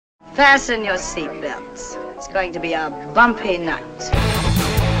Fasten your seatbelts. It's going to be a bumpy night.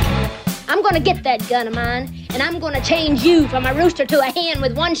 I'm gonna get that gun of mine, and I'm gonna change you from a rooster to a hen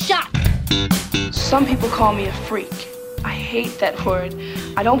with one shot. Some people call me a freak. I hate that word.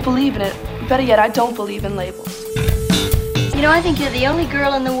 I don't believe in it. Better yet, I don't believe in labels. You know, I think you're the only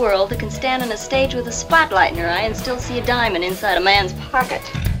girl in the world that can stand on a stage with a spotlight in her eye and still see a diamond inside a man's pocket.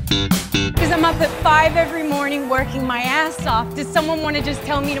 Because I'm up at 5 every morning working my ass off. Does someone want to just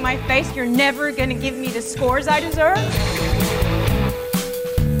tell me to my face, you're never going to give me the scores I deserve?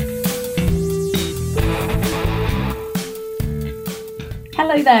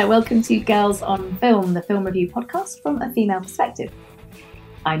 Hello there, welcome to Girls on Film, the film review podcast from a female perspective.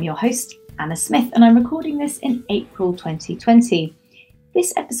 I'm your host, Anna Smith, and I'm recording this in April 2020.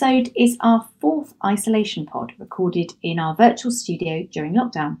 This episode is our fourth isolation pod, recorded in our virtual studio during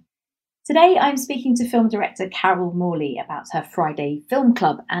lockdown. Today I'm speaking to film director Carol Morley about her Friday Film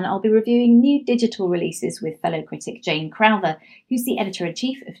Club, and I'll be reviewing new digital releases with fellow critic Jane Crowther, who's the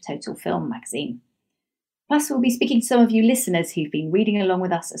editor-in-chief of Total Film magazine. Plus, we'll be speaking to some of you listeners who've been reading along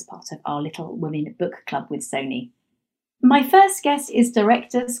with us as part of our Little Women Book Club with Sony. My first guest is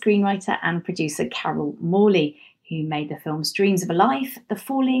director, screenwriter and producer Carol Morley, who made the films Dreams of a Life, The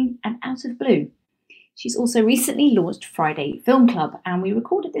Falling and Out of Blue. She's also recently launched Friday Film Club, and we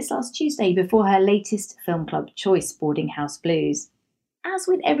recorded this last Tuesday before her latest film club choice, Boarding House Blues. As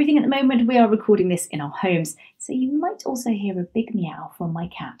with everything at the moment, we are recording this in our homes, so you might also hear a big meow from my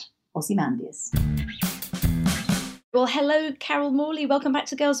cat, Ozymandias. Well, hello, Carol Morley. Welcome back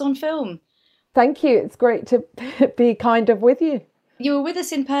to Girls on Film. Thank you. It's great to be kind of with you. You were with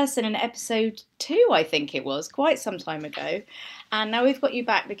us in person in episode 2, I think it was, quite some time ago. And now we've got you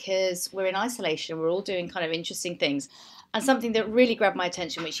back because we're in isolation. We're all doing kind of interesting things. And something that really grabbed my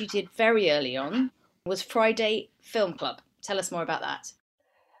attention, which you did very early on, was Friday Film Club. Tell us more about that.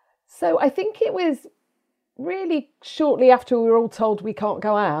 So I think it was really shortly after we were all told we can't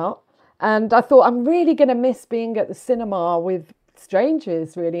go out. And I thought, I'm really going to miss being at the cinema with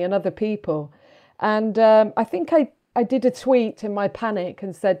strangers, really, and other people. And I think I did a tweet in my panic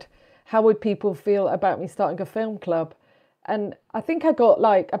and said, how would people feel about me starting a film club? And I think I got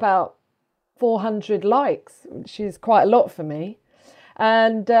like about 400 likes, which is quite a lot for me.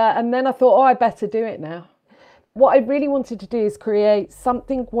 And then I thought, I better do it now. What I really wanted to do is create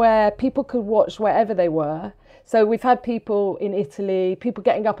something where people could watch wherever they were. So we've had people in Italy, people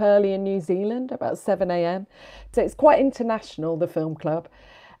getting up early in New Zealand, about 7 a.m. So it's quite international, the film club.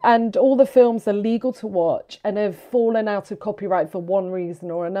 And all the films are legal to watch and have fallen out of copyright for one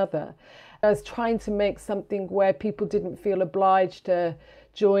reason or another. I was trying to make something where people didn't feel obliged to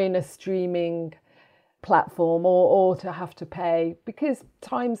join a streaming platform or to have to pay, because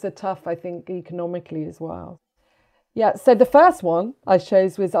times are tough, I think, economically as well. Yeah, so the first one I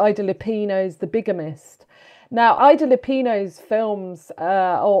chose was Ida Lupino's The Bigamist. Now, Ida Lupino's films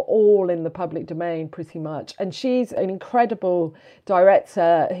are all in the public domain pretty much, and she's an incredible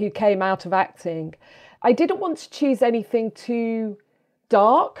director who came out of acting. I didn't want to choose anything too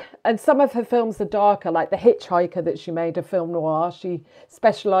dark, and some of her films are darker, like The Hitchhiker that she made, a film noir. She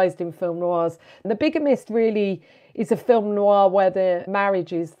specialised in film noirs. And The Bigamist really is a film noir where the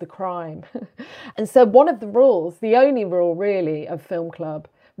marriage is the crime. And so one of the rules, the only rule really of Film Club,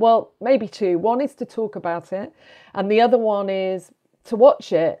 well, maybe two. One is to talk about it, and the other one is to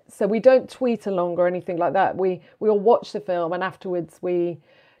watch it. So we don't tweet along or anything like that. We all watch the film, and afterwards we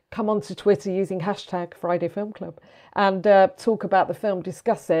come onto Twitter using hashtag Friday Film Club and talk about the film,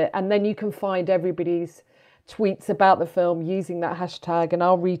 discuss it, and then you can find everybody's tweets about the film using that hashtag, and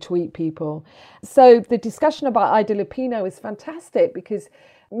I'll retweet people. So the discussion about Ida Lupino is fantastic because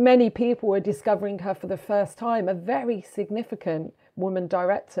many people were discovering her for the first time, a very significant woman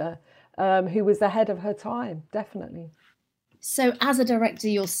director who was ahead of her time, definitely. So as a director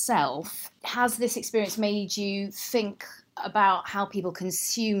yourself, has this experience made you think about how people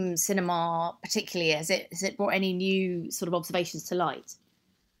consume cinema particularly? Has it brought any new sort of observations to light?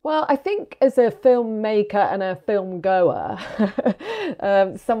 Well, I think as a filmmaker and a film goer,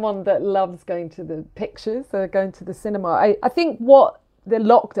 someone that loves going to the pictures, going to the cinema, I think what the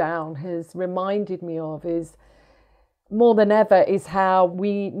lockdown has reminded me of is more than ever is how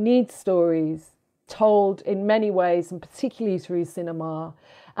we need stories told in many ways, and particularly through cinema,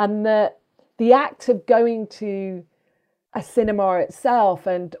 and that the act of going to a cinema itself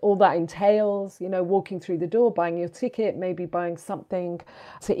and all that entails, you know, walking through the door, buying your ticket, maybe buying something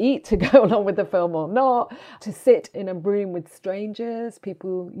to eat to go along with the film or not, to sit in a room with strangers,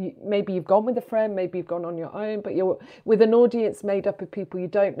 people, maybe you've gone with a friend, maybe you've gone on your own, but you're with an audience made up of people you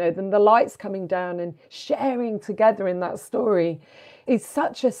don't know, then the lights coming down and sharing together in that story is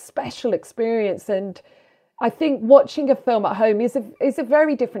such a special experience. And I think watching a film at home is a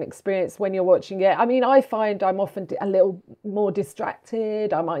very different experience when you're watching it. I mean, I find I'm often a little more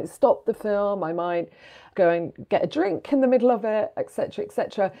distracted. I might stop the film. I might go and get a drink in the middle of it, etc.,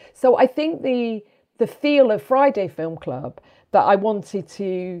 etc. So I think the feel of Friday Film Club that I wanted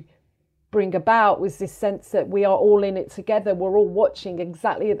to bring about was this sense that we are all in it together. We're all watching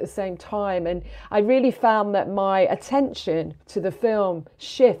exactly at the same time. And I really found that my attention to the film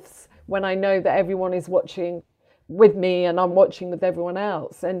shifts when I know that everyone is watching with me and I'm watching with everyone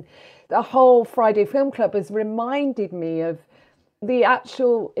else. And the whole Friday Film Club has reminded me of the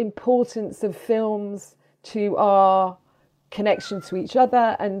actual importance of films to our connection to each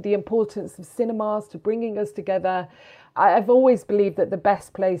other and the importance of cinemas to bringing us together. I've always believed that the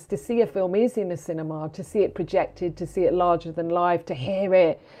best place to see a film is in a cinema, to see it projected, to see it larger than life, to hear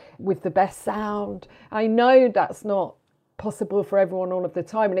it with the best sound. I know that's not possible for everyone all of the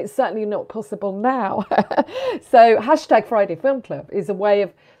time, and it's certainly not possible now. So hashtag Friday Film Club is a way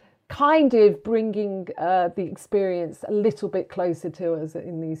of kind of bringing the experience a little bit closer to us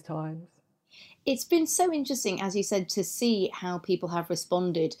in these times. It's been so interesting, as you said, to see how people have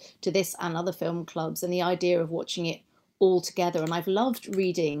responded to this and other film clubs and the idea of watching it all together. And I've loved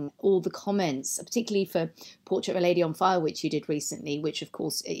reading all the comments, particularly for Portrait of a Lady on Fire, which you did recently, which of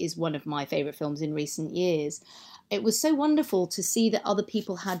course is one of my favourite films in recent years. It was so wonderful to see that other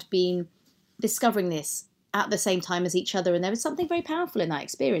people had been discovering this at the same time as each other, and there was something very powerful in that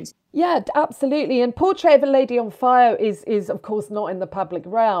experience. Yeah, absolutely. And Portrait of a Lady on Fire is of course not in the public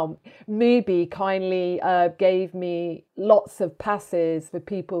realm. Mubi kindly gave me lots of passes for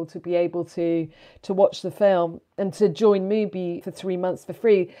people to be able to watch the film and to join Mubi for 3 months for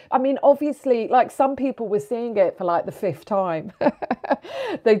free. I mean, obviously, like, some people were seeing it for like the 5th time.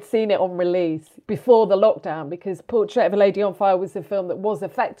 They'd seen it on release before the lockdown, because Portrait of a Lady on Fire was a film that was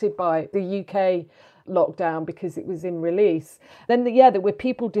affected by the UK lockdown because it was in release. Then there were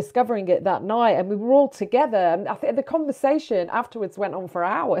people discovering it that night, and we were all together, and I think the conversation afterwards went on for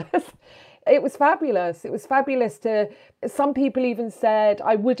hours. It was fabulous. It was fabulous. Some people even said,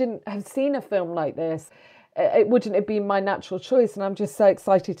 I wouldn't have seen a film like this. It wouldn't have been my natural choice, and I'm just so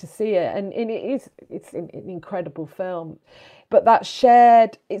excited to see it. And it's an incredible film. But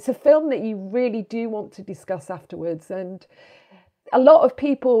it's a film that you really do want to discuss afterwards. And a lot of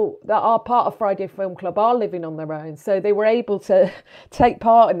people that are part of Friday Film Club are living on their own, so they were able to take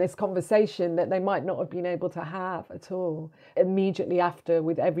part in this conversation that they might not have been able to have at all immediately after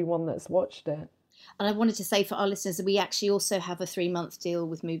with everyone that's watched it. And I wanted to say for our listeners that we actually also have a 3-month deal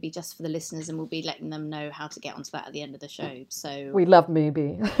with Mubi just for the listeners, and we'll be letting them know how to get onto that at the end of the show. So we love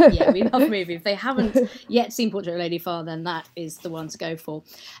Mubi. Yeah, we love Mubi. If they haven't yet seen Portrait of a Lady Fire, then that is the one to go for.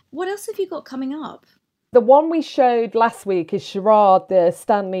 What else have you got coming up? The one we showed last week is Charade, the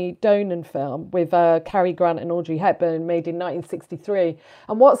Stanley Donen film with Cary Grant and Audrey Hepburn, made in 1963.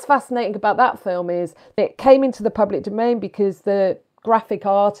 And what's fascinating about that film is it came into the public domain because the graphic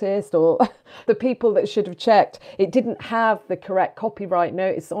artist or the people that should have checked, it didn't have the correct copyright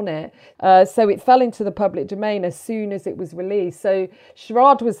notice on it. So it fell into the public domain as soon as it was released. So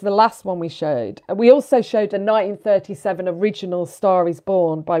Charade was the last one we showed. And we also showed a 1937 original Star is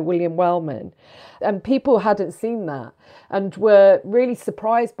Born by William Wellman. And people hadn't seen that and were really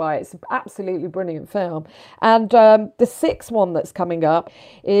surprised by it. It's an absolutely brilliant film. And the 6th one that's coming up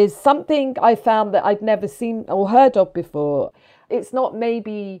is something I found that I'd never seen or heard of before. It's not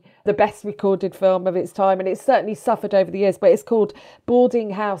maybe the best recorded film of its time, and it's certainly suffered over the years, but it's called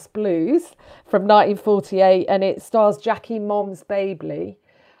Boarding House Blues from 1948, and it stars Jackie Moms Babley,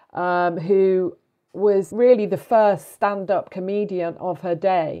 who was really the first stand-up comedian of her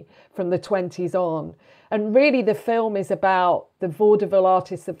day from the 20s on. And really the film is about the vaudeville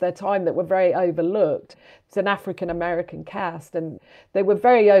artists of their time that were very overlooked. It's an African-American cast, and they were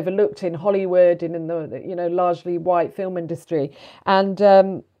very overlooked in Hollywood and in the largely white film industry. And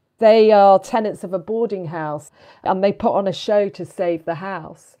they are tenants of a boarding house, and they put on a show to save the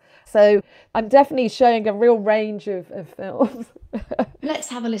house. So I'm definitely showing a real range of films. Let's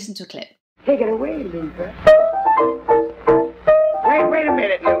have a listen to a clip. Take it away, Luther. Wait a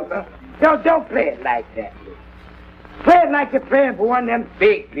minute, Luther. Don't play it like that, Luther. Play it like you're playing for one of them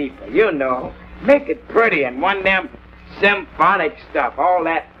big people, you know. Make it pretty and one of them symphonic stuff, all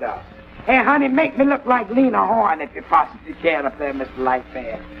that stuff. Hey, honey, make me look like Lena Horne if you possibly can up there, Mr.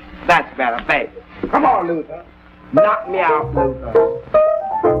 Lightfair. That's better, baby. Come on, Luther. Knock me out, Luther.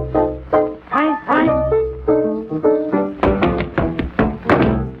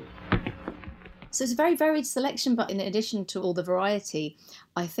 So it's a very varied selection, but in addition to all the variety,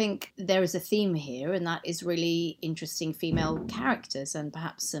 I think there is a theme here, and that is really interesting female characters and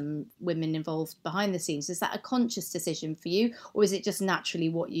perhaps some women involved behind the scenes. Is that a conscious decision for you, or is it just naturally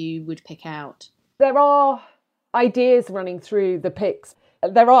what you would pick out? There are ideas running through the picks.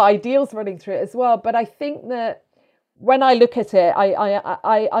 There are ideals running through it as well, but I think that when I look at it,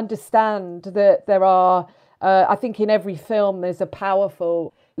 I understand that there are, I think in every film there's a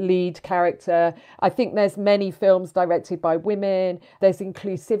powerful lead character. I think there's many films directed by women. There's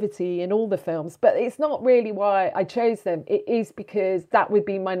inclusivity in all the films, but it's not really why I chose them. It is because that would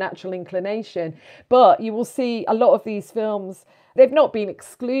be my natural inclination. But you will see a lot of these films, they've not been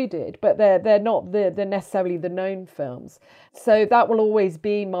excluded, but they're not necessarily the known films. So that will always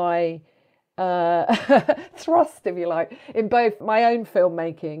be my thrust, if you like, in both my own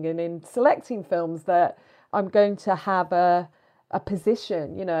filmmaking and in selecting films, that I'm going to have a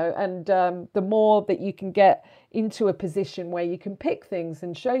position, you know, and the more that you can get into a position where you can pick things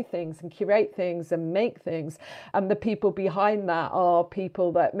and show things and curate things and make things, and the people behind that are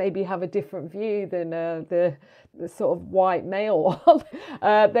people that maybe have a different view than the sort of white male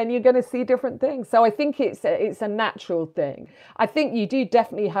one, then you're going to see different things. So I think it's a natural thing. I think you do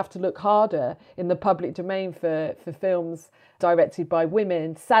definitely have to look harder in the public domain for films directed by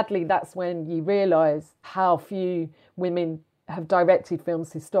women. Sadly, that's when you realise how few women have directed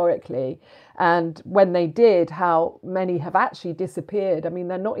films historically, and when they did, how many have actually disappeared. I mean,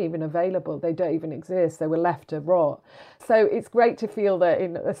 they're not even available, they don't even exist, they were left to rot. So it's great to feel that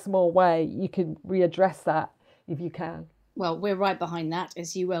in a small way you can readdress that if you can. Well, we're right behind that,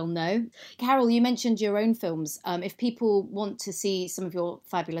 as you well know. Carol, you mentioned your own films. If people want to see some of your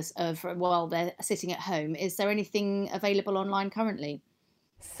fabulous oeuvre while they're sitting at home, is there anything available online currently?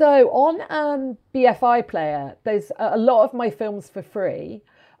 So on BFI Player, there's a lot of my films for free,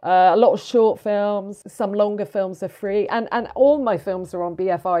 a lot of short films, some longer films are free, and all my films are on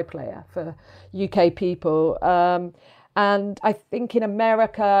BFI Player for UK people. And I think in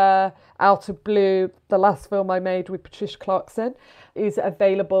America, Out of Blue, the last film I made with Patricia Clarkson, is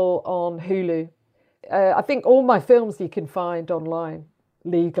available on Hulu. I think all my films you can find online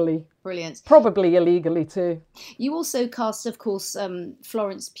legally. Brilliant. Probably illegally too. You also cast, of course,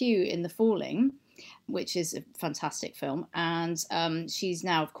 Florence Pugh in The Falling, which is a fantastic film. And she's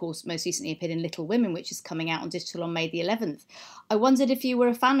now, of course, most recently appeared in Little Women, which is coming out on digital on May the 11th. I wondered if you were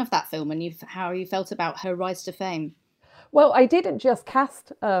a fan of that film and how you felt about her rise to fame. Well, I didn't just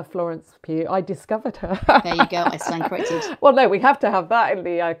cast Florence Pugh; I discovered her. There you go. I stand corrected. Well, no, we have to have that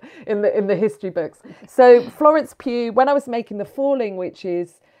in the history books. So Florence Pugh, when I was making The Falling, which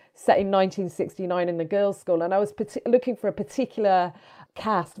is set in 1969 in the girls' school, and I was looking for a particular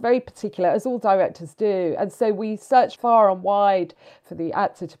cast, very particular, as all directors do, and so we searched far and wide for the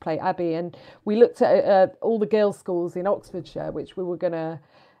actor to play Abby, and we looked at all the girls' schools in Oxfordshire, which we were going to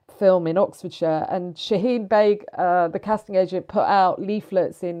film in Oxfordshire, and Shaheen Baig, the casting agent, put out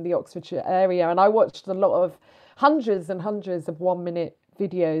leaflets in the Oxfordshire area, and I watched a lot of hundreds and hundreds of 1-minute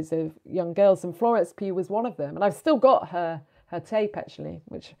videos of young girls, and Florence Pugh was one of them, and I've still got her tape actually,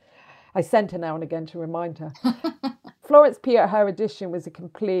 which I sent her now and again to remind her. Florence Pugh at her audition was a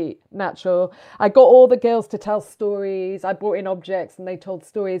complete natural. I got all the girls to tell stories. I brought in objects and they told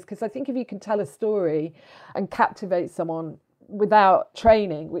stories, because I think if you can tell a story and captivate someone without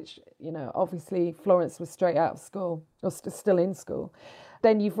training, which, you know, obviously Florence was straight out of school, or still in school,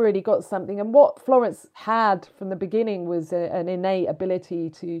 then you've really got something. And what Florence had from the beginning was an innate ability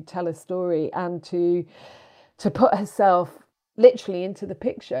to tell a story and to put herself literally into the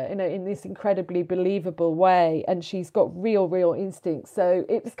picture in this incredibly believable way, and she's got real instincts. So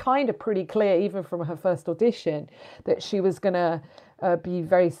it was kind of pretty clear, even from her first audition, that she was going to be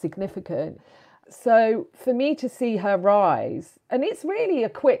very significant. So for me to see her rise, and it's really a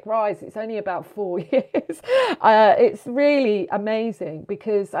quick rise, it's only about 4 years, it's really amazing,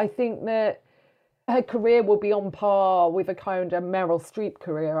 because I think that her career will be on par with a kind of Meryl Streep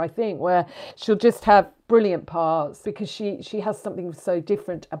career, I think, where she'll just have brilliant parts because she has something so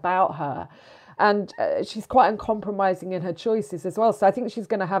different about her. And she's quite uncompromising in her choices as well. So I think she's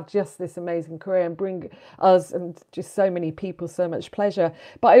going to have just this amazing career and bring us and just so many people so much pleasure.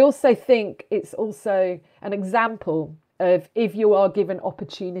 But I also think it's also an example of, if you are given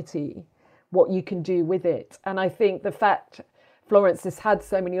opportunity, what you can do with it. And I think the fact Florence has had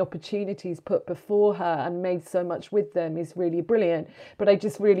so many opportunities put before her and made so much with them is really brilliant. But I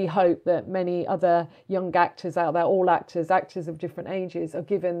just really hope that many other young actors out there, all actors of different ages, are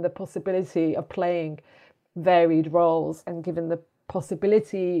given the possibility of playing varied roles and given the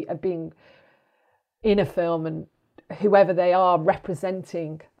possibility of being in a film and whoever they are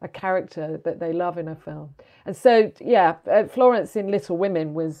representing a character that they love in a film. And so, Florence in Little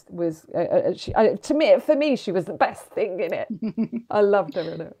Women was for me, she was the best thing in it. I loved her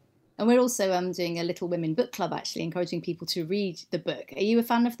in it. And we're also doing a Little Women book club, actually, encouraging people to read the book. Are you a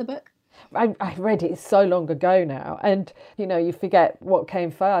fan of the book? I read it so long ago now, and you forget what came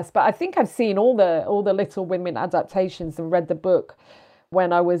first. But I think I've seen all the Little Women adaptations and read the book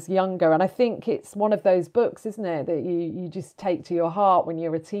when I was younger. And I think it's one of those books, isn't it, that you just take to your heart when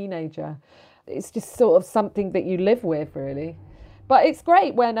you're a teenager. It's just sort of something that you live with, really. But it's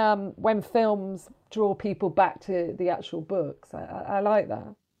great when films draw people back to the actual books. I like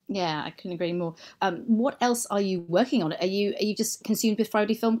that. Yeah, I couldn't agree more. What else are you working on? Are you just consumed with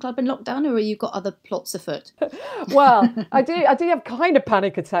Friday Film Club in lockdown, or have you got other plots afoot? Well, I do have kind of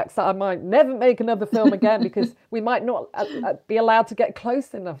panic attacks that I might never make another film again because we might not be allowed to get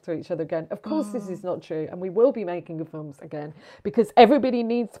close enough to each other again. Of course, this is not true, and we will be making films again because everybody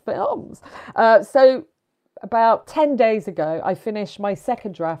needs films. So about 10 days ago, I finished my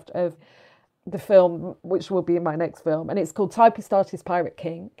second draft of the film, which will be my next film, and it's called Typist Artist Pirate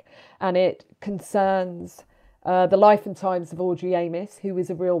King, and it concerns the life and times of Audrey Amis, who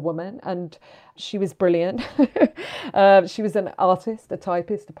is a real woman, and she was brilliant. She was an artist, a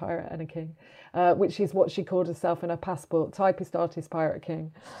typist, a pirate, and a king, which is what she called herself in her passport, Typist Artist Pirate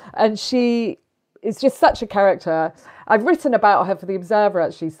King. And she is just such a character. I've written about her for The Observer,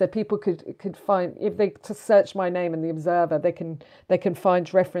 actually, so people could find, if they to search my name in The Observer, they can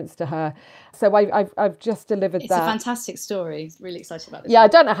find reference to her. So I've just delivered that. It's a fantastic story. Really excited about this. Yeah, I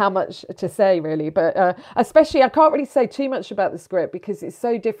don't know how much to say really, but especially I can't really say too much about the script because it's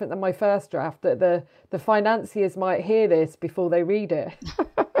so different than my first draft that the financiers might hear this before they read it.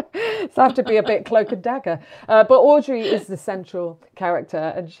 So I have to be a bit cloak and dagger. But Audrey is the central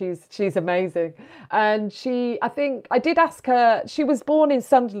character, and she's amazing. And I think I did ask her, she was born in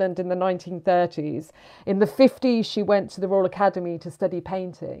Sunderland in the 1930s. In the 50s, she went to the Royal Academy to study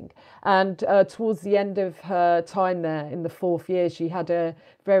painting. And towards the end of her time there, in the 4th year, she had a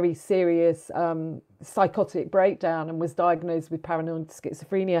very serious psychotic breakdown and was diagnosed with paranoid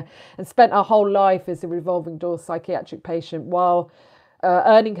schizophrenia and spent her whole life as a revolving door psychiatric patient while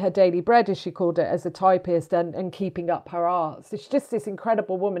earning her daily bread, as she called it, as a typist and keeping up her art. So she's just this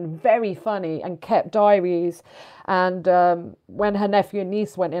incredible woman, very funny, and kept diaries. And when her nephew and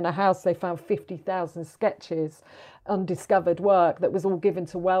niece went in her house, they found 50,000 sketches, undiscovered work that was all given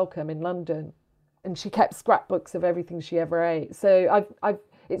to Wellcome in London. And she kept scrapbooks of everything she ever ate. So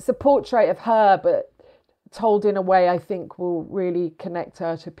it's a portrait of her, but told in a way I think will really connect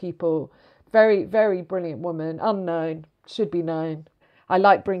her to people. Very, very brilliant woman, unknown, should be known. I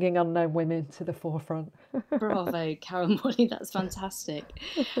like bringing unknown women to the forefront. Bravo, Carol Morley, that's fantastic.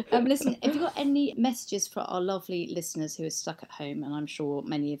 Listen, have you got any messages for our lovely listeners who are stuck at home, and I'm sure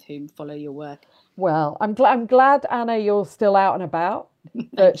many of whom follow your work? Well, I'm glad, Anna, you're still out and about,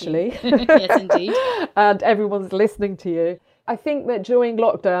 virtually. Yes, indeed. And everyone's listening to you. I think that during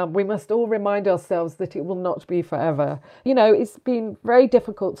lockdown, we must all remind ourselves that it will not be forever. It's been very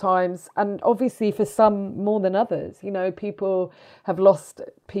difficult times, and obviously for some more than others. People have lost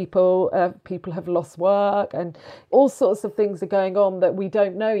people have lost work, and all sorts of things are going on that we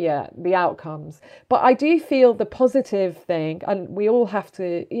don't know yet, the outcomes. But I do feel the positive thing, and we all have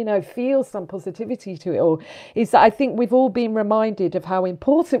to, feel some positivity to it all, is that I think we've all been reminded of how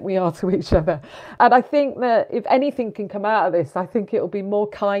important we are to each other. And I think that if anything can come out of this, I think it'll be more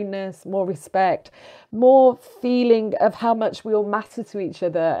kindness, more respect, more feeling of how much we all matter to each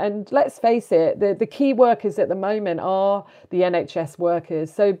other. And let's face it, the key workers at the moment are the NHS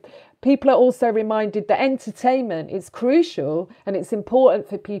workers. So people are also reminded that entertainment is crucial and it's important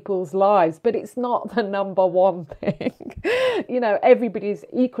for people's lives, but it's not the number one thing. Everybody's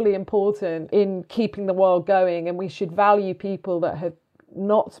equally important in keeping the world going, and we should value people that have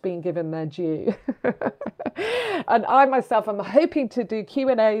not been given their due. And I myself am hoping to do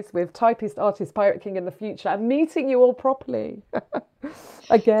Q&As with Typist Artist Pirate King in the future and meeting you all properly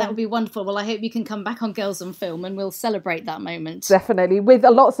again. That would be wonderful. Well, I hope you can come back on Girls on Film and we'll celebrate that moment. Definitely, with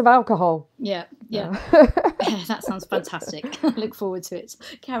lots of alcohol. Yeah. That sounds fantastic. I look forward to it.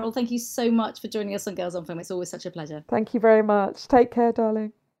 Carol, thank you so much for joining us on Girls on Film. It's always such a pleasure. Thank you very much. Take care,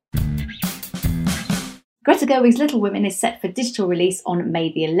 darling. Greta Gerwig's Little Women is set for digital release on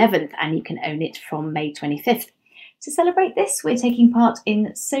May the 11th, and you can own it from May 25th. To celebrate this, we're taking part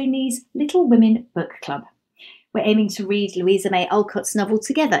in Sony's Little Women Book Club. We're aiming to read Louisa May Alcott's novel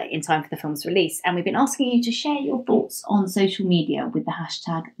together in time for the film's release, and we've been asking you to share your thoughts on social media with the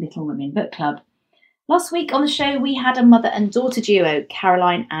hashtag Little Women Book Club. Last week on the show, we had a mother and daughter duo,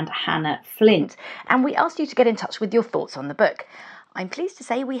 Caroline and Hannah Flint, and we asked you to get in touch with your thoughts on the book. I'm pleased to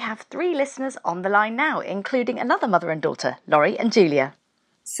say we have 3 listeners on the line now, including another mother and daughter, Laurie and Julia.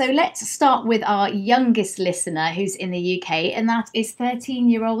 So let's start with our youngest listener who's in the UK, and that is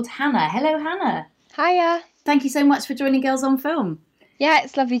 13-year-old Hannah. Hello, Hannah. Hiya. Thank you so much for joining Girls on Film. Yeah,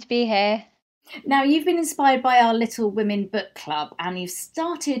 it's lovely to be here. Now, you've been inspired by our Little Women book club and you've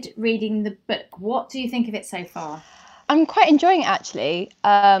started reading the book. What do you think of it so far? I'm quite enjoying it, actually.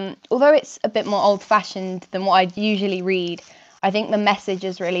 Although it's a bit more old-fashioned than what I'd usually read, I think the message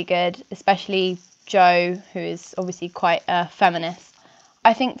is really good, especially Jo, who is obviously quite a feminist.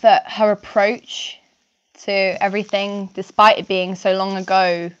 I think that her approach to everything, despite it being so long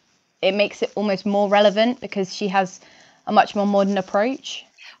ago, it makes it almost more relevant because she has a much more modern approach.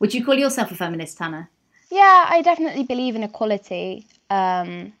 Would you call yourself a feminist, Hannah? Yeah, I definitely believe in equality,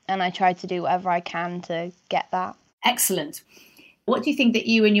 and I try to do whatever I can to get that. Excellent. What do you think that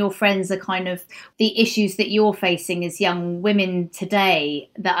you and your friends are kind of the issues that you're facing as young women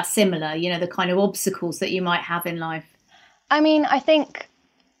today that are similar, you know, the kind of obstacles that you might have in life? I mean, I think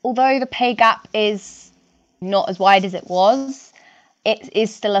although the pay gap is not as wide as it was, it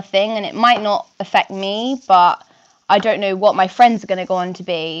is still a thing and it might not affect me, but I don't know what my friends are going to go on to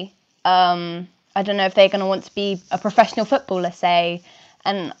be. I don't know if they're going to want to be a professional footballer, say,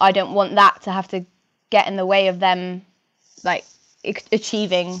 and I don't want that to have to get in the way of them, like,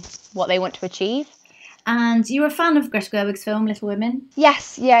 achieving what they want to achieve. And you were a fan of Greta Gerwig's film, Little Women?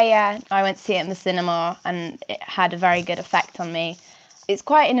 Yes, yeah. I went to see it in the cinema and it had a very good effect on me. It's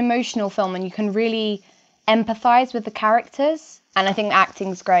quite an emotional film and you can really empathise with the characters. And I think the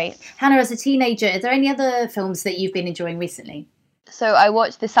acting's great. Hannah, as a teenager, are there any other films that you've been enjoying recently? So I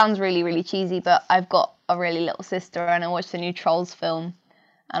watched, this sounds really, really cheesy, but I've got a really little sister and I watched the new Trolls film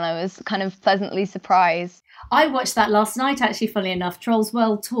and I was kind of pleasantly surprised. I watched that last night, actually, funnily enough, Trolls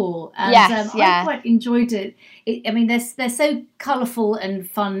World Tour. And yes, I quite enjoyed it. I mean, they're so colourful and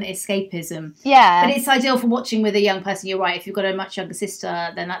fun escapism. Yeah. But it's ideal for watching with a young person. You're right. If you've got a much younger sister,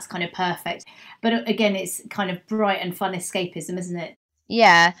 then that's kind of perfect. But again, it's kind of bright and fun escapism, isn't it?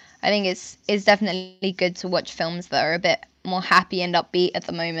 Yeah, I think it's definitely good to watch films that are a bit more happy and upbeat at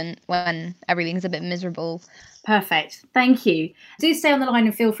the moment when everything's a bit miserable. Perfect. Thank you. Do stay on the line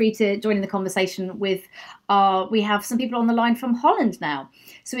and feel free to join in the conversation with we have some people on the line from Holland now.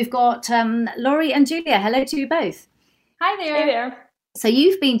 So we've got Laurie and Julia. Hello to you both. Hi there. Hey there. So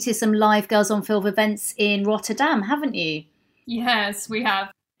you've been to some live Girls on Film events in Rotterdam, haven't you? Yes, we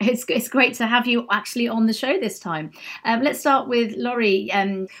have. It's great to have you actually on the show this time. Let's start with Laurie.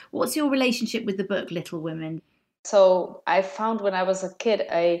 What's your relationship with the book Little Women? So I found when I was a kid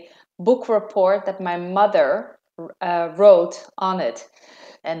a book report that my mother wrote on it.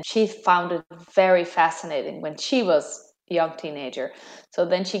 And she found it very fascinating when she was a young teenager. So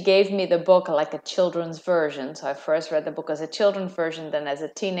then she gave me the book like a children's version. So I first read the book as a children's version. Then as a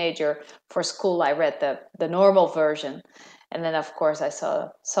teenager for school, I read the normal version. And then, of course, I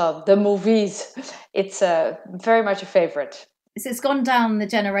saw the movies. It's very much a favorite. So it's gone down the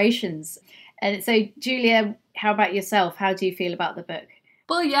generations. And so, Julia, how about yourself? How do you feel about the book?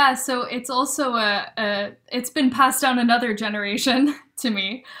 Well, yeah, so it's also it's been passed down another generation to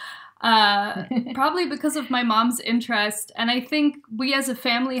me, probably because of my mom's interest. And I think we as a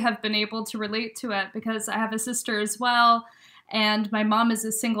family have been able to relate to it because I have a sister as well, and my mom is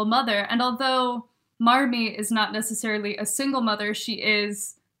a single mother. And although Marmee is not necessarily a single mother, she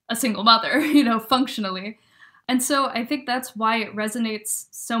is a single mother, functionally. And so I think that's why it resonates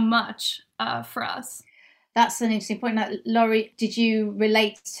so much for us. That's an interesting point. Now, Laurie, did you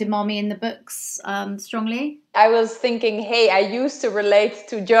relate to Marmee in the books strongly? I was thinking, hey, I used to relate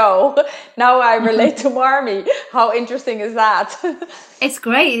to Jo. Now I relate to Marmee. How interesting is that? It's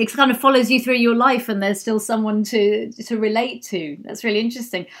great. It kind of follows you through your life and there's still someone to relate to. That's really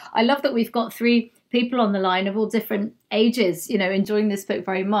interesting. I love that we've got 3 people on the line of all different ages, enjoying this book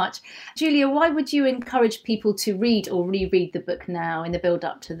very much. Julia, why would you encourage people to read or reread the book now in the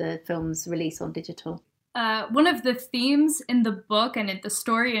build-up to the film's release on digital? One of the themes in the book and in the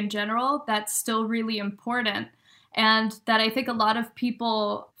story in general that's still really important and that I think a lot of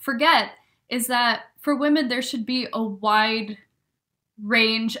people forget is that for women there should be a wide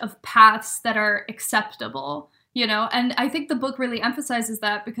range of paths that are acceptable, and I think the book really emphasizes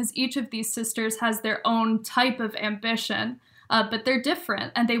that because each of these sisters has their own type of ambition, but they're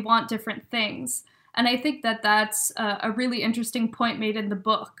different and they want different things. And I think that that's a really interesting point made in the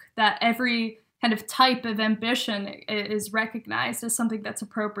book, that every kind of type of ambition is recognized as something that's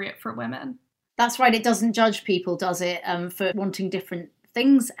appropriate for women. That's right. It doesn't judge people, does it, for wanting different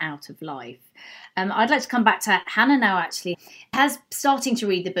things out of life. I'd like to come back to Hannah now, actually. Has starting to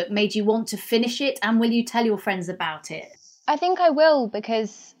read the book made you want to finish it, and will you tell your friends about it? I think I will,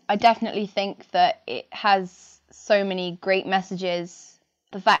 because I definitely think that it has so many great messages.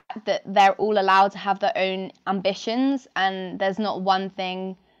 The fact that they're all allowed to have their own ambitions and there's not one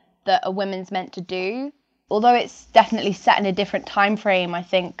thing that a woman's meant to do. Although it's definitely set in a different time frame, I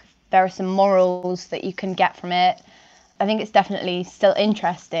think there are some morals that you can get from it. I think it's definitely still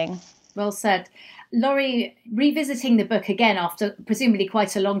interesting. Well said. Laurie, revisiting the book again after presumably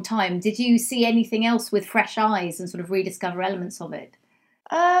quite a long time, did you see anything else with fresh eyes and sort of rediscover elements of it?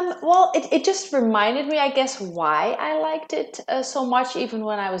 Well, it just reminded me, I guess, why I liked it so much even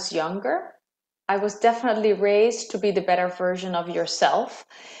when I was younger. I was definitely raised to be the better version of yourself.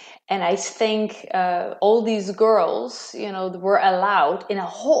 And I think all these girls, were allowed in a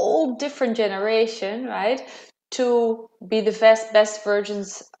whole different generation, right, to be the best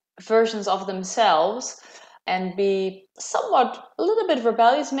versions of themselves and be somewhat a little bit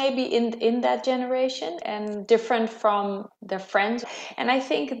rebellious maybe in that generation and different from their friends. And I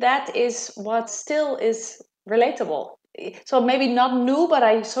think that is what still is relatable. So maybe not new, but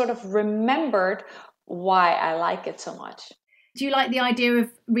I sort of remembered why I like it so much. Do you like the idea of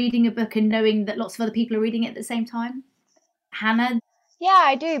reading a book and knowing that lots of other people are reading it at the same time? Hannah? Yeah,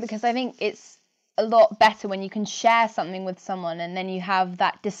 I do, because I think it's a lot better when you can share something with someone and then you have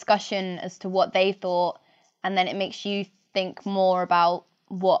that discussion as to what they thought, and then it makes you think more about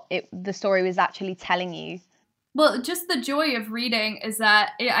what the story was actually telling you. Well, just the joy of reading is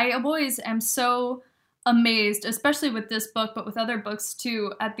that I always am so amazed, especially with this book, but with other books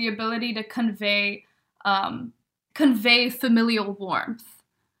too, at the ability to convey familial warmth,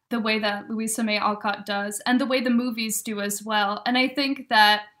 the way that Louisa May Alcott does, and the way the movies do as well. And I think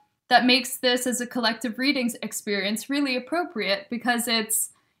that makes this as a collective readings experience really appropriate, because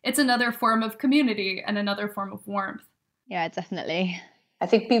it's another form of community and another form of warmth. Yeah, definitely. I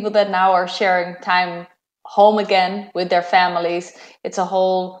think people that now are sharing time home again with their families, it's a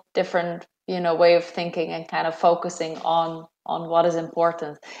whole different, way of thinking and kind of focusing on what is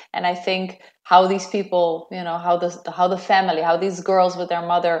important. And I think how these people, how the family, how these girls with their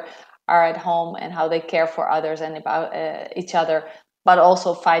mother are at home and how they care for others and about each other, but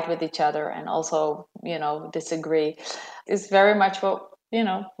also fight with each other and also, disagree, is very much what,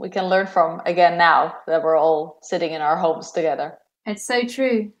 we can learn from again now that we're all sitting in our homes together. It's so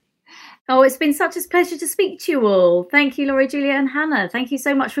true. Oh, it's been such a pleasure to speak to you all. Thank you, Laurie, Julia and Hannah. Thank you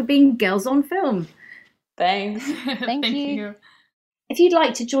so much for being Girls on Film. Thanks. Thank you. If you'd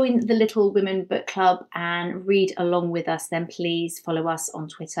like to join the Little Women Book Club and read along with us, then please follow us on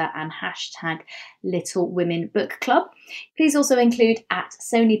Twitter and hashtag Little Women Book Club. Please also include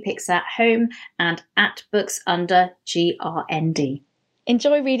 @SonyPixarHome and @BooksUnderGRND.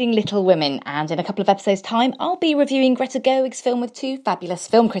 Enjoy reading Little Women, and in a couple of episodes' time, I'll be reviewing Greta Gerwig's film with two fabulous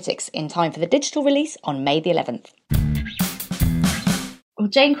film critics in time for the digital release on May the 11th. Well,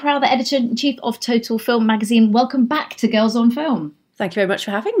 Jane Crowther, Editor-in-Chief of Total Film magazine, welcome back to Girls on Film. Thank you very much for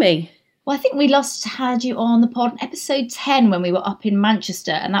having me. Well, I think we last had you on the pod in episode 10 when we were up in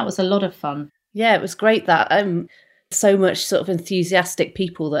Manchester, and that was a lot of fun. Yeah, it was great that so much sort of enthusiastic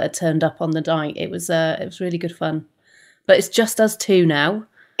people that had turned up on the night. It was really good fun. But it's just us two now.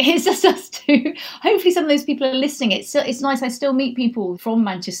 It's just us two. Hopefully some of those people are listening. It's nice. I still meet people from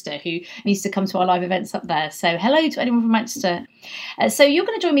Manchester who used to come to our live events up there. So hello to anyone from Manchester. So you're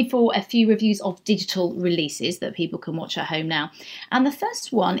going to join me for a few reviews of digital releases that people can watch at home now. And the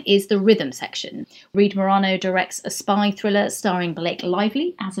first one is the Rhythm section. Reed Morano directs a spy thriller starring Blake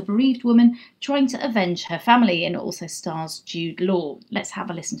Lively as a bereaved woman trying to avenge her family, and it also stars Jude Law. Let's have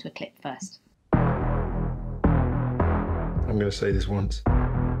a listen to a clip first. I'm going to say this once.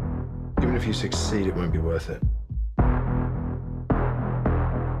 Even if you succeed, it won't be worth it.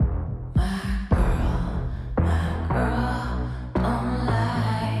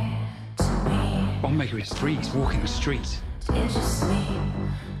 Bombmaker in the streets, walking the streets. You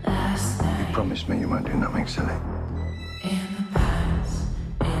promised me you won't do nothing silly.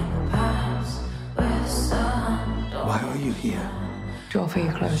 Why are you here? To offer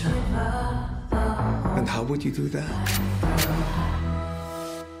you closure. And how would you do that?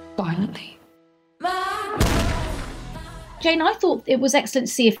 Violently. Jane, I thought it was excellent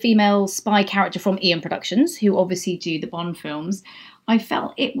to see a female spy character from Eon Productions, who obviously do the Bond films. I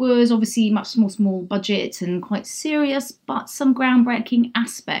felt it was obviously much more small budget and quite serious, but some groundbreaking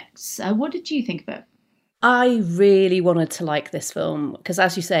aspects. What did you think of it? I really wanted to like this film because,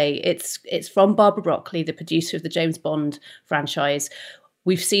 as you say, it's from Barbara Broccoli, the producer of the James Bond franchise.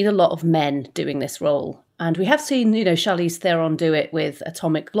 We've seen a lot of men doing this role. And we have seen, Charlize Theron do it with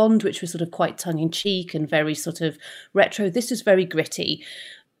Atomic Blonde, which was sort of quite tongue-in-cheek and very sort of retro. This is very gritty.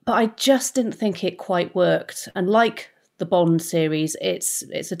 But I just didn't think it quite worked. And like the Bond series, it's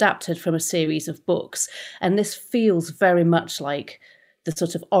adapted from a series of books. And this feels very much like the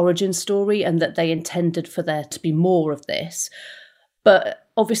sort of origin story, and that they intended for there to be more of this. But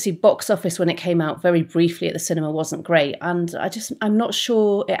obviously box office when it came out very briefly at the cinema wasn't great. And I'm not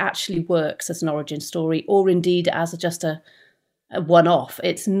sure it actually works as an origin story, or indeed as just a one-off.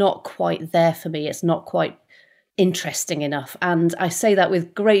 It's not quite there for me. It's not quite interesting enough. And I say that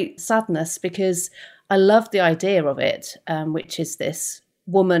with great sadness, because I love the idea of it, which is this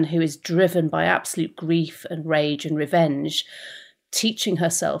woman who is driven by absolute grief and rage and revenge, teaching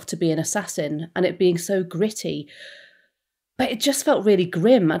herself to be an assassin, and it being so gritty. But it just felt really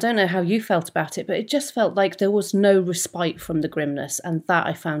grim. I don't know how you felt about it, but it just felt like there was no respite from the grimness, and that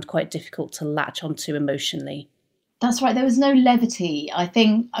I found quite difficult to latch onto emotionally. That's right, there was no levity. I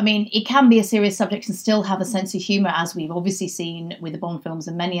mean, it can be a serious subject and still have a sense of humour, as we've obviously seen with the Bond films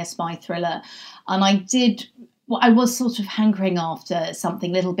and many a spy thriller. And I was sort of hankering after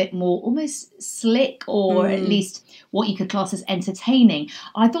something a little bit more almost slick, or at least what you could class as entertaining.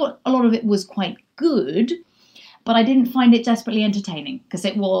 I thought a lot of it was quite good, but I didn't find it desperately entertaining, because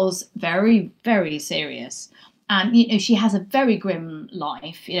it was very, very serious. And, she has a very grim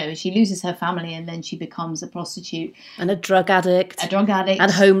life. She loses her family and then she becomes a prostitute. And a drug addict.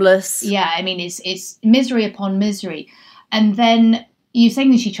 And homeless. Yeah, I mean, it's misery upon misery. And then you're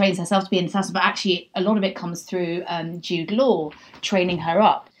saying that she trains herself to be an assassin, but actually a lot of it comes through Jude Law training her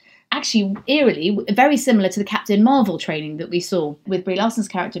up. Actually, eerily, very similar to the Captain Marvel training that we saw with Brie Larson's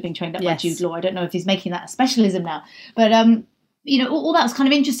character being trained up by Jude Law. I don't know if he's making that a specialism now. But, all that was kind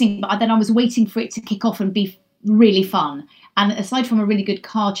of interesting. But then I was waiting for it to kick off and be really fun. And aside from a really good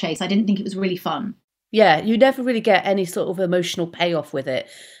car chase, I didn't think it was really fun. Yeah, you never really get any sort of emotional payoff with it.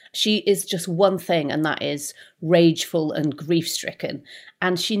 She is just one thing, and that is rageful and grief-stricken.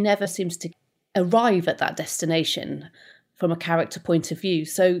 And she never seems to arrive at that destination from a character point of view.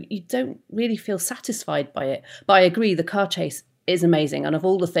 So you don't really feel satisfied by it. But I agree, the car chase is amazing. And of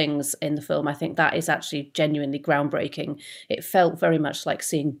all the things in the film, I think that is actually genuinely groundbreaking. It felt very much like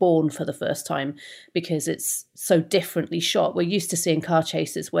seeing Bourne for the first time, because it's so differently shot. We're used to seeing car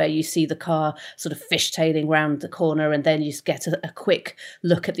chases where you see the car sort of fishtailing round the corner, and then you get a quick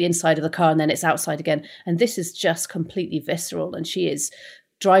look at the inside of the car, and then it's outside again. And this is just completely visceral. And she is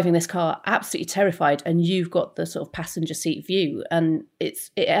driving this car absolutely terrified, and you've got the sort of passenger seat view, and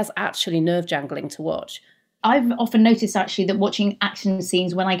it is actually nerve-jangling to watch. I've often noticed actually that watching action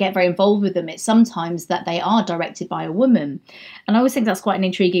scenes, when I get very involved with them, it's sometimes that they are directed by a woman. And I always think that's quite an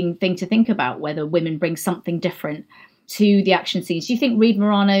intriguing thing to think about, whether women bring something different to the action scenes. Do you think Reed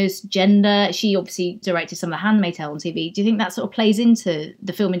Morano's gender, she obviously directed some of the Handmaid's Tale on TV, do you think that sort of plays into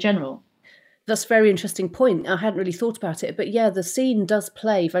the film in general? That's a very interesting point. I hadn't really thought about it. But yeah, the scene does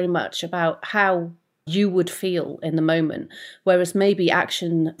play very much about how you would feel in the moment, whereas maybe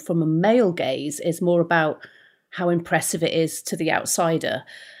action from a male gaze is more about how impressive it is to the outsider,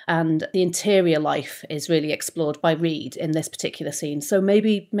 and the interior life is really explored by Reed in this particular scene. So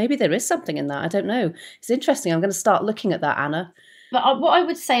maybe there is something in that. I don't know. It's interesting. I'm going to start looking at that, Anna. But what I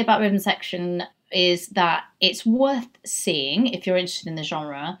would say about Rhythm Section is that it's worth seeing if you're interested in the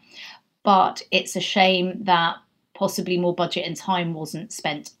genre, but it's a shame that possibly more budget and time wasn't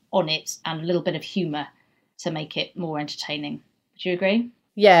spent on it, and a little bit of humour to make it more entertaining. Would you agree?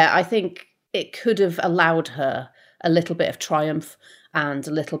 Yeah, I think it could have allowed her a little bit of triumph and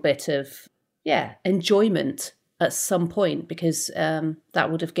a little bit of, enjoyment at some point, because that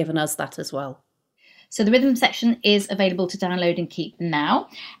would have given us that as well. So the Rhythm Section is available to download and keep now.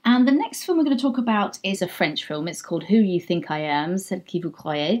 And the next film we're going to talk about is a French film. It's called Who You Think I Am, Celle qui vous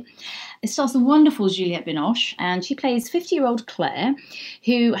croyez. It stars the wonderful Juliette Binoche, and she plays 50-year-old Claire,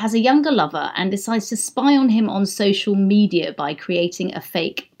 who has a younger lover and decides to spy on him on social media by creating a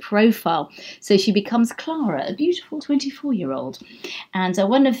fake profile. So she becomes Clara, a beautiful 24-year-old. And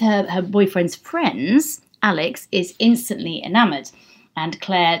one of her boyfriend's friends, Alex, is instantly enamoured. And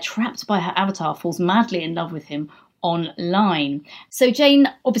Claire, trapped by her avatar, falls madly in love with him online. So Jane,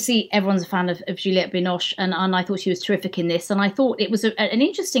 obviously everyone's a fan of Juliette Binoche, and I thought she was terrific in this. And I thought it was an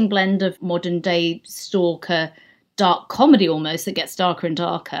interesting blend of modern day stalker, dark comedy almost, that gets darker and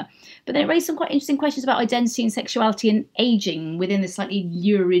darker. But then it raised some quite interesting questions about identity and sexuality and ageing within this slightly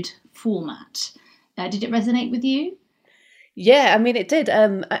lurid format. Did it resonate with you? Yeah, I mean, it did.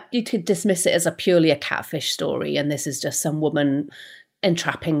 You could dismiss it as purely a catfish story, and this is just some woman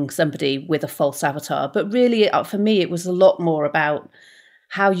entrapping somebody with a false avatar. But really, for me, it was a lot more about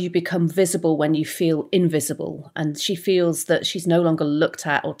how you become visible when you feel invisible. And she feels that she's no longer looked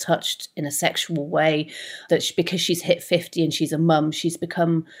at or touched in a sexual way, that because she's hit 50 and she's a mum, she's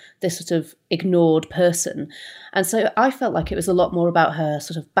become this sort of ignored person. And so I felt like it was a lot more about her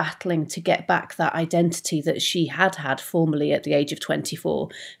sort of battling to get back that identity that she had formerly at the age of 24.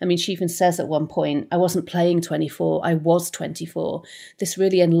 I mean, she even says at one point, I wasn't playing 24, I was 24. This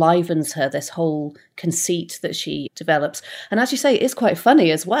really enlivens her, this whole conceit that she develops. And as you say, it is quite funny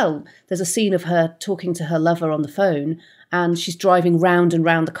as well. There's a scene of her talking to her lover on the phone, and she's driving round and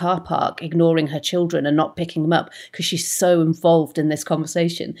round the car park, ignoring her children and not picking them up because she's so involved in this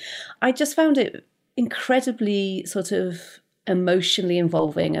conversation. I just found it incredibly sort of emotionally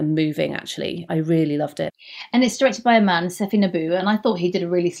involving and moving, actually. I really loved it. And it's directed by a man, Sefi Nabu, and I thought he did a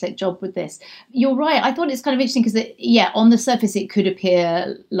really slick job with this. You're right, I thought it's kind of interesting because, on the surface it could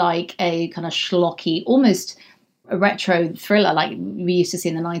appear like a kind of schlocky, almost a retro thriller like we used to see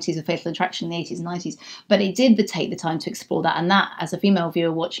in the 90s with Fatal Attraction in the 80s and 90s, but it did take the time to explore that. And that, as a female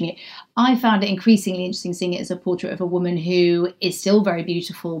viewer watching it, I found it increasingly interesting seeing it as a portrait of a woman who is still very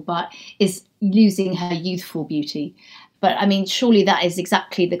beautiful but is losing her youthful beauty. But I mean, surely that is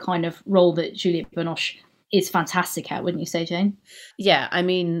exactly the kind of role that Juliette Binoche is fantastic at, wouldn't you say, Jane? Yeah, I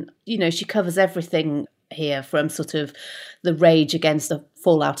mean, she covers everything here, from sort of the rage against the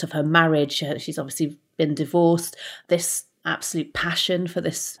fallout of her marriage. She's obviously been divorced, this absolute passion for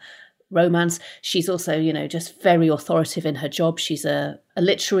this romance. She's also, just very authoritative in her job. She's a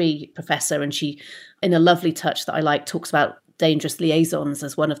literary professor, and she, in a lovely touch that I like, talks about dangerous liaisons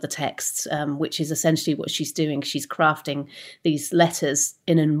as one of the texts, which is essentially what she's doing. She's crafting these letters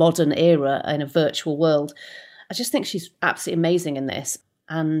in a modern era, in a virtual world. I just think she's absolutely amazing in this.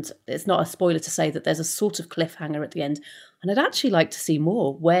 And it's not a spoiler to say that there's a sort of cliffhanger at the end. And I'd actually like to see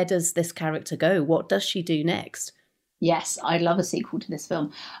more. Where does this character go? What does she do next? Yes, I'd love a sequel to this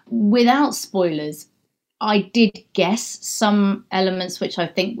film. Without spoilers, I did guess some elements which I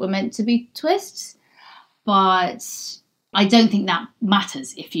think were meant to be twists, but I don't think that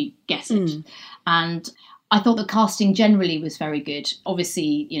matters if you guess it. And I thought the casting generally was very good.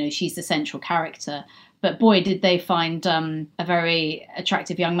 Obviously, she's the central character. But boy, did they find a very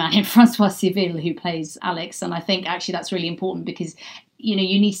attractive young man in Francois Civil who plays Alex. And I think actually that's really important because, you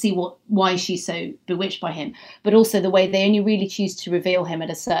need to see why she's so bewitched by him. But also the way they only really choose to reveal him at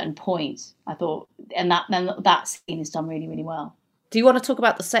a certain point, I thought. And that scene is done really, really well. Do you want to talk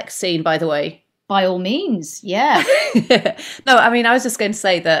about the sex scene, by the way? By all means, yeah. No, I mean, I was just going to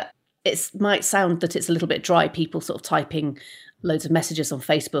say that it might sound that it's a little bit dry, people sort of typing loads of messages on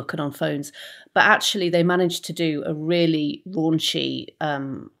Facebook and on phones, but actually they managed to do a really raunchy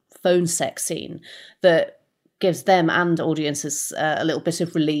phone sex scene that gives them and audiences a little bit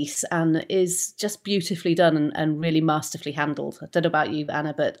of release and is just beautifully done and really masterfully handled. I don't know about you,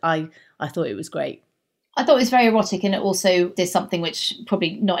 Anna, but I thought it was great. I thought it was very erotic, and it also did something which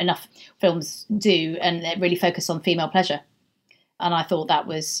probably not enough films do, and it really focused on female pleasure. And I thought it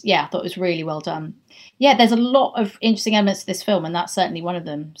was really well done. Yeah, there's a lot of interesting elements to this film, and that's certainly one of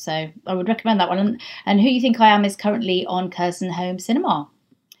them. So I would recommend that one. And Who You Think I Am is currently on Curzon Home Cinema.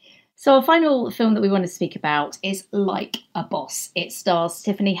 So our final film that we want to speak about is Like a Boss. It stars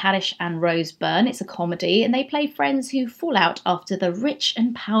Tiffany Haddish and Rose Byrne. It's a comedy, and they play friends who fall out after the rich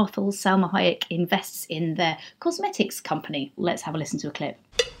and powerful Salma Hayek invests in their cosmetics company. Let's have a listen to a clip.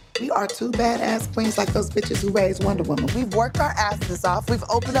 We are two badass queens like those bitches who raised Wonder Woman. We've worked our asses off. We've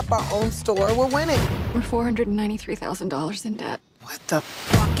opened up our own store. We're winning. We're $493,000 in debt. What the?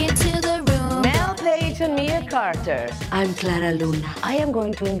 Walk into the room. Mel Page and Mia Carter. I'm Clara Luna. I am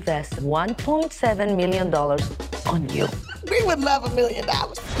going to invest $1.7 million on you. We would love $1 million.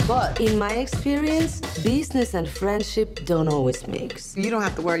 But in my experience, business and friendship don't always mix. You don't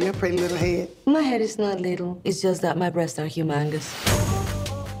have to worry your pretty little head. My head is not little. It's just that my breasts are humongous.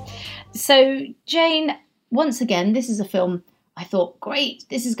 So, Jane, once again, this is a film I thought, great,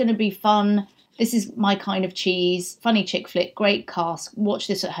 this is going to be fun. This is my kind of cheese, funny chick flick, great cast, watch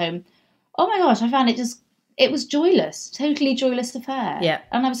this at home. Oh my gosh, I found it was joyless, totally joyless affair. Yeah.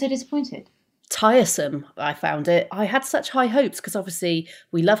 And I was so disappointed. Tiresome, I found it. I had such high hopes because obviously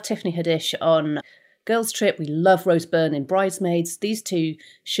we love Tiffany Haddish on Girls Trip, we love Rose Byrne in Bridesmaids. These two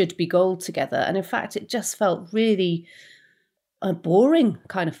should be gold together. And in fact, it just felt really a boring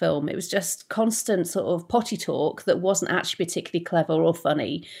kind of film. It was just constant sort of potty talk that wasn't actually particularly clever or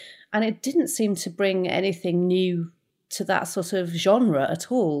funny. And it didn't seem to bring anything new to that sort of genre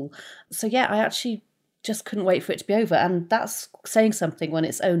at all. So yeah, I actually just couldn't wait for it to be over. And that's saying something when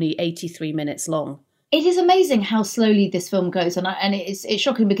it's only 83 minutes long. It is amazing how slowly this film goes, and it's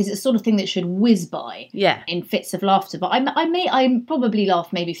shocking because it's the sort of thing that should whiz by in fits of laughter. But I probably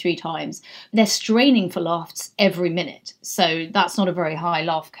laughed maybe 3 times. They're straining for laughs every minute, so that's not a very high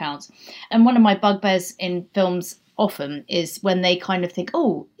laugh count. And one of my bugbears in films often is when they kind of think,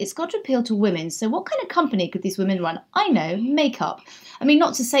 oh, it's got to appeal to women, so what kind of company could these women run? I know, makeup. I mean,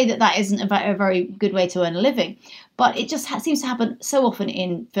 not to say that isn't a very good way to earn a living, but it just seems to happen so often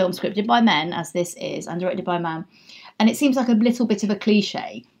in films scripted by men, as this is, and directed by a man. And it seems like a little bit of a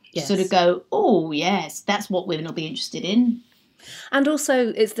cliche to sort of go, oh, yes, that's what women will be interested in. And also,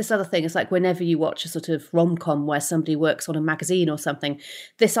 it's this other thing. It's like whenever you watch a sort of rom-com where somebody works on a magazine or something,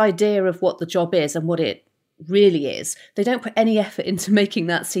 this idea of what the job is and what it really is, they don't put any effort into making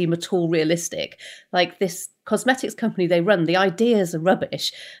that seem at all realistic. Like this cosmetics company they run, the ideas are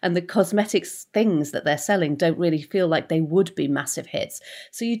rubbish, and the cosmetics things that they're selling don't really feel like they would be massive hits.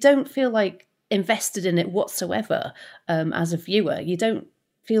 So you don't feel like invested in it whatsoever as a viewer. You don't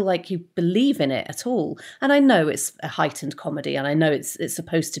feel like you believe in it at all. And I know it's a heightened comedy, and I know it's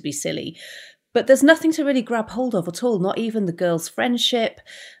supposed to be silly, but there's nothing to really grab hold of at all. Not even the girls' friendship,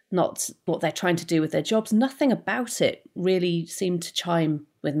 not what they're trying to do with their jobs. Nothing about it really seemed to chime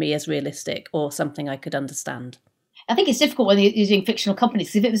with me as realistic or something I could understand. I think it's difficult when you're using fictional companies,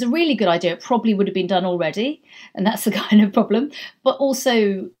 because if it was a really good idea, it probably would have been done already, and that's the kind of problem. But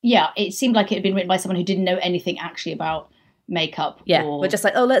also, yeah, it seemed like it had been written by someone who didn't know anything actually about makeup. Yeah, we're just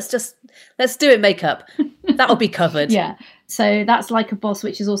like, oh, let's do it makeup. That'll be covered. Yeah. So that's Like a Boss,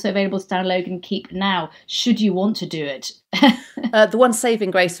 which is also available to download and keep now, should you want to do it. The one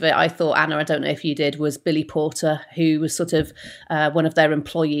saving grace of it, I thought, Anna, I don't know if you did, was Billy Porter, who was sort of one of their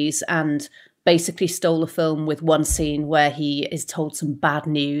employees and basically stole a film with one scene where he is told some bad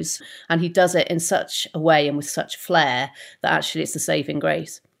news, and he does it in such a way and with such flair that actually it's the saving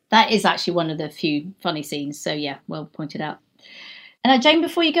grace. That is actually one of the few funny scenes. So yeah, well pointed out. And Jane,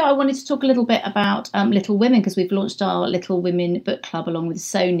 before you go, I wanted to talk a little bit about Little Women, because we've launched our Little Women book club along with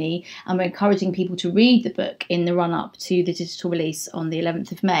Sony, and we're encouraging people to read the book in the run-up to the digital release on the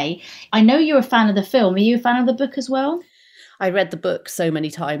 11th of May. I know you're a fan of the film. Are you a fan of the book as well? I read the book so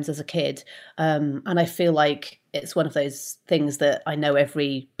many times as a kid, and I feel like it's one of those things that I know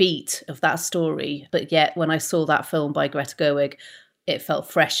every beat of that story, but yet when I saw that film by Greta Gerwig, it felt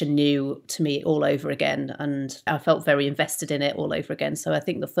fresh and new to me all over again, and I felt very invested in it all over again. So I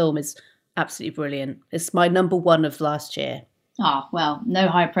think the film is absolutely brilliant. It's my number one of last year. Ah, well, no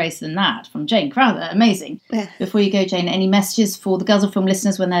higher praise than that from Jane Crowther. Amazing. Before you go, Jane, any messages for the Girls on Film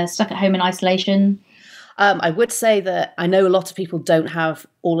listeners when they're stuck at home in isolation? I would say that I know a lot of people don't have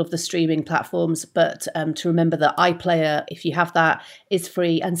all of the streaming platforms, but to remember that iPlayer, if you have that, is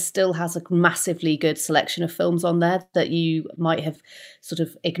free and still has a massively good selection of films on there that you might have sort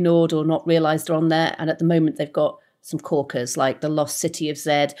of ignored or not realised are on there. And at the moment, they've got some corkers like The Lost City of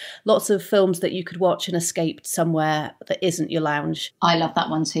Zed, lots of films that you could watch and escape somewhere that isn't your lounge. I love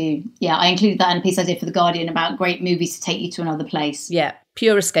that one too. Yeah, I included that in a piece I did for The Guardian about great movies to take you to another place. Yeah,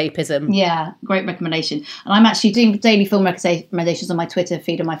 pure escapism. Yeah, great recommendation. And I'm actually doing daily film recommendations on my Twitter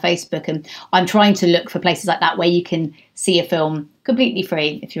feed and my Facebook, and I'm trying to look for places like that where you can see a film completely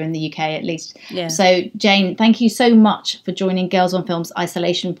free, if you're in the UK at least. Yeah. So Jane, thank you so much for joining Girls on Film's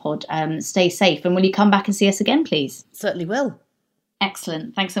Isolation Pod. Stay safe, and will you come back and see us again, please? Certainly will.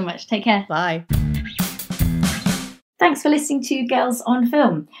 Excellent. Thanks so much. Take care. Bye. Thanks for listening to Girls on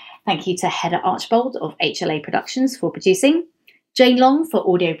Film. Thank you to Heather Archbold of HLA Productions for producing, Jane Long for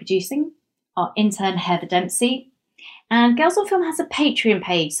audio producing, our intern Heather Dempsey. And Girls on Film has a Patreon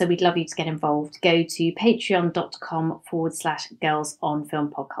page, so we'd love you to get involved. Go to patreon.com/Girls on Film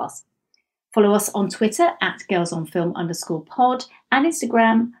podcast. Follow us on Twitter at girlsonfilm_pod and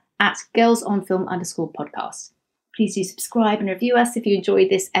Instagram at girlsonfilm_podcast. Please do subscribe and review us if you enjoyed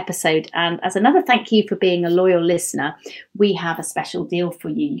this episode. And as another thank you for being a loyal listener, we have a special deal for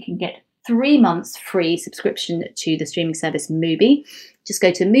you. You can get 3 months free subscription to the streaming service Mubi. Just go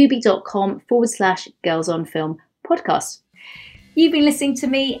to mubi.com/Girls on Film podcast. You've been listening to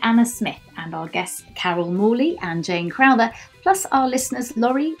me, Anna Smith, and our guests Carol Morley and Jane Crowther, plus our listeners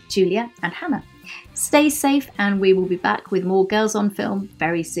Laurie, Julia and Hannah. Stay safe, and we will be back with more Girls on Film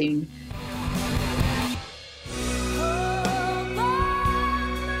very soon.